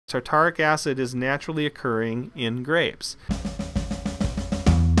tartaric acid is naturally occurring in grapes.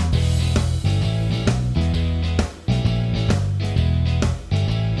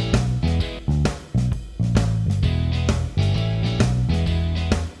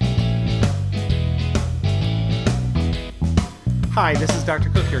 Hi, this is Dr.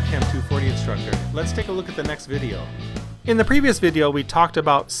 Cook, your Chem 240 instructor. Let's take a look at the next video. In the previous video, we talked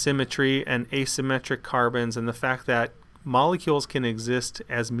about symmetry and asymmetric carbons and the fact that molecules can exist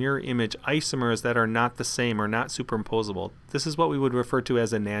as mirror image isomers that are not the same or not superimposable. This is what we would refer to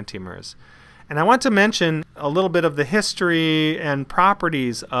as enantiomers. And I want to mention a little bit of the history and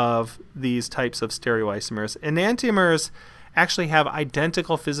properties of these types of stereoisomers. Enantiomers actually have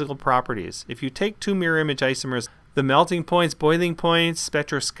identical physical properties. If you take two mirror image isomers, the melting points, boiling points,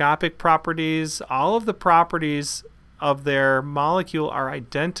 spectroscopic properties, all of the properties of their molecule are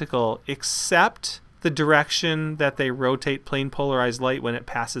identical except the direction that they rotate plane polarized light when it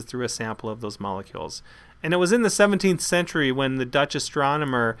passes through a sample of those molecules. And it was in the 17th century when the Dutch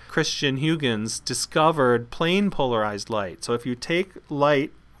astronomer Christian Huygens discovered plane polarized light. So if you take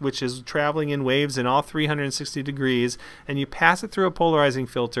light which is traveling in waves in all 360 degrees, and you pass it through a polarizing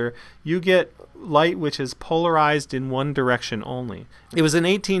filter, you get light which is polarized in one direction only. It was in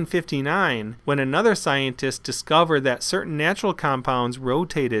 1859 when another scientist discovered that certain natural compounds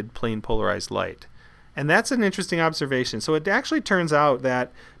rotated plane polarized light. And that's an interesting observation. So it actually turns out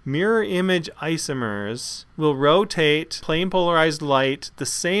that mirror image isomers will rotate plane polarized light the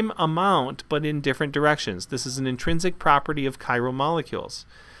same amount but in different directions. This is an intrinsic property of chiral molecules.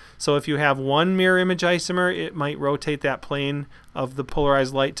 So if you have one mirror image isomer, it might rotate that plane of the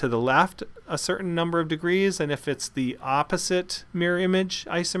polarized light to the left a certain number of degrees, and if it's the opposite mirror image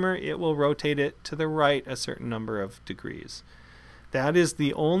isomer, it will rotate it to the right a certain number of degrees. That is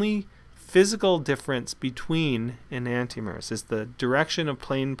the only physical difference between enantiomers, is the direction of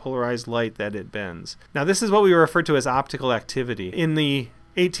plane polarized light that it bends. Now this is what we refer to as optical activity. In the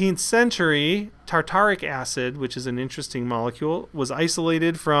 18th century, tartaric acid, which is an interesting molecule, was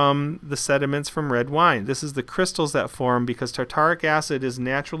isolated from the sediments from red wine. This is the crystals that form because tartaric acid is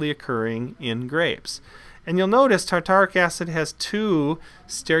naturally occurring in grapes. And you'll notice tartaric acid has two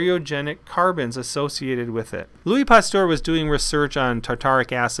stereogenic carbons associated with it. Louis Pasteur was doing research on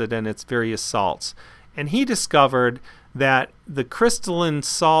tartaric acid and its various salts, and he discovered that the crystalline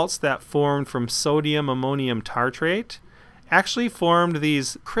salts that formed from sodium ammonium tartrate actually formed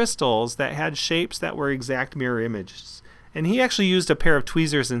these crystals that had shapes that were exact mirror images. And he actually used a pair of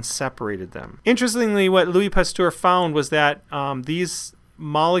tweezers and separated them. Interestingly, what Louis Pasteur found was that these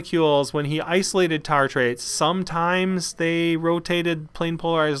molecules, when he isolated tartrates, sometimes they rotated plane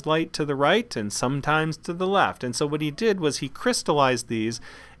polarized light to the right and sometimes to the left. And so what he did was he crystallized these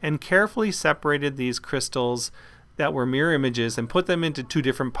and carefully separated these crystals that were mirror images and put them into two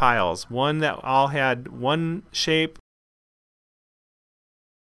different piles. One that all had one shape,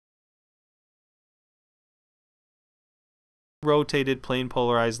 rotated plane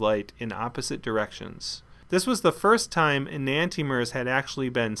polarized light in opposite directions. This was the first time enantiomers had actually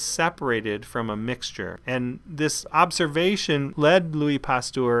been separated from a mixture, and this observation led Louis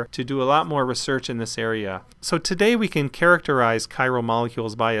Pasteur to do a lot more research in this area. So today we can characterize chiral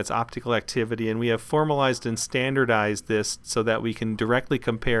molecules by its optical activity, and we have formalized and standardized this so that we can directly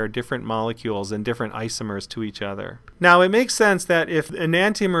compare different molecules and different isomers to each other. Now it makes sense that if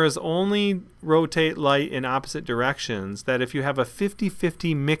enantiomers only rotate light in opposite directions, that if you have a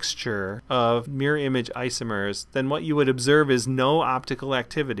 50-50 mixture of mirror image isomers, then what you would observe is no optical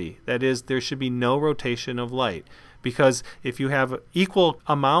activity. That is, there should be no rotation of light. Because if you have equal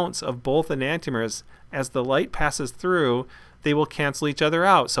amounts of both enantiomers, as the light passes through, they will cancel each other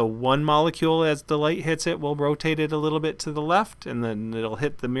out. So one molecule, as the light hits it, will rotate it a little bit to the left, and then it'll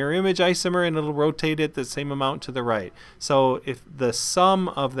hit the mirror image isomer and it'll rotate it the same amount to the right. So if the sum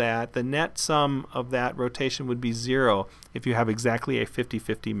of that, the net sum of that rotation would be 0 if you have exactly a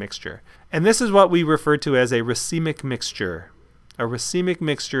 50-50 mixture. And this is what we refer to as a racemic mixture. A racemic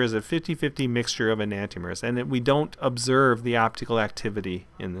mixture is a 50-50 mixture of enantiomers, and we don't observe the optical activity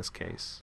in this case.